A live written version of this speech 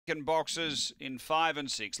second boxes in 5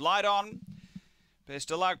 and 6. Light on.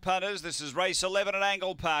 Best of luck, punters. This is race 11 at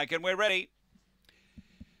Angle Park, and we're ready.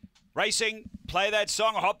 Racing, play that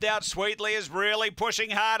song. Hopped Out Sweetly is really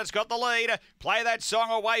pushing hard. It's got the lead. Play that song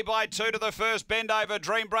away by 2 to the first. Bend Over,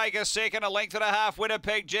 Dreambreaker second. A length and a half,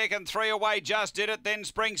 Winnipeg Jack, and 3 away, Just Did It. Then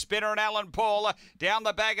Spring Spinner and Alan Paul. Down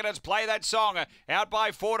the back, and it's Play That Song. Out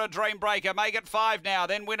by 4 to Dreambreaker. Make it 5 now.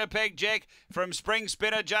 Then Winnipeg Jack from Spring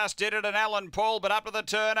Spinner, Just Did It, and Alan Paul. But up to the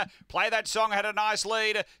turn, Play That Song had a nice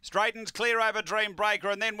lead. Straightens clear over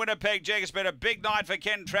Dreambreaker, and then Winnipeg Jack. It's been a big night for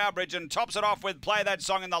Ken Trowbridge, and tops it off with Play That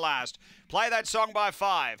Song in the last. Play That Song by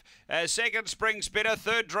 5. Second, Spring Spinner.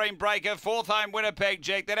 Third, Dreambreaker. Fourth, home, Winnipeg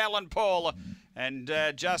Jack. Then Alan Paul. And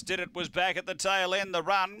Just Did It was back at the tail end. The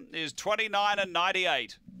run is 29 and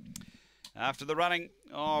 98. After the running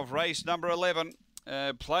of race number 11,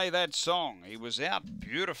 Play That Song. He was out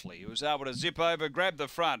beautifully. He was able to zip over, grab the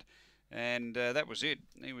front, and that was it.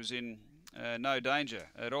 He was in no danger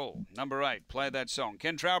at all. Number 8, Play That Song.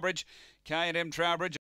 Ken Trowbridge, K&M Trowbridge.